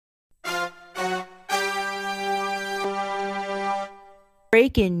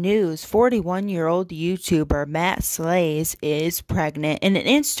Breaking news, 41-year-old YouTuber Matt Slayss is pregnant. In an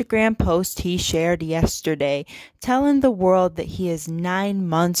Instagram post he shared yesterday, telling the world that he is 9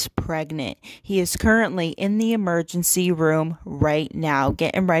 months pregnant. He is currently in the emergency room right now,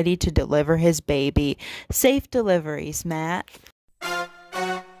 getting ready to deliver his baby. Safe deliveries, Matt.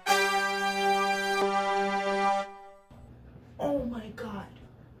 Oh my god.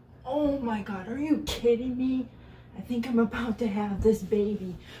 Oh my god, are you kidding me? I think I'm about to have this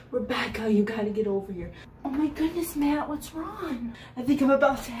baby. Rebecca, you gotta get over here. Oh my goodness, Matt, what's wrong? I think I'm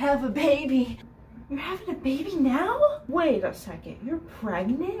about to have a baby. You're having a baby now? Wait a second, you're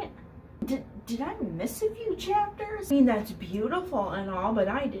pregnant? Did I miss a few chapters? I mean, that's beautiful and all, but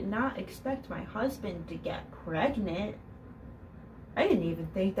I did not expect my husband to get pregnant. I didn't even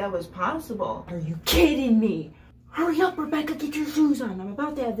think that was possible. Are you kidding me? Hurry up, Rebecca, get your shoes on. I'm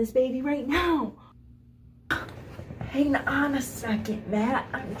about to have this baby right now. Hang on a second, Matt.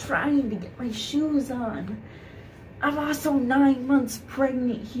 I'm trying to get my shoes on. I'm also 9 months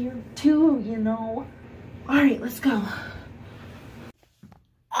pregnant here too, you know. All right, let's go.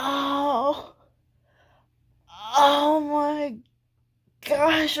 Oh my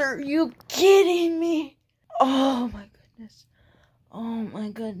gosh, are you kidding me? Oh my goodness. Oh my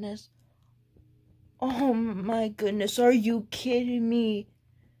goodness. Oh my goodness, are you kidding me?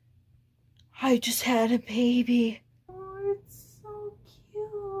 I just had a baby. Oh, it's so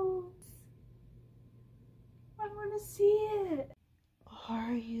cute. I want to see it.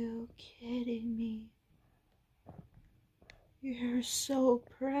 Are you kidding me? You're so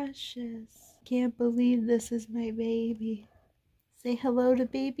precious. Can't believe this is my baby. Say hello to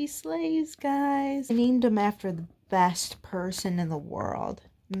baby Slayss, guys. I named him after the best person in the world.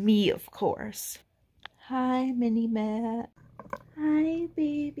 Me, of course. Hi, Mini Matt. Hi,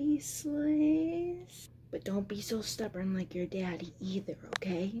 baby Slayss. But don't be so stubborn like your daddy either,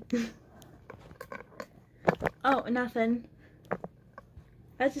 okay? Oh, nothing.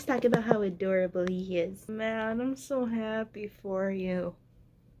 I was just talking about how adorable he is. Man, I'm so happy for you.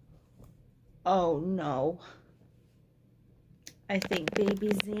 Oh, no. I think baby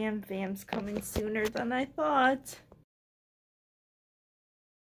Zamfam's coming sooner than I thought.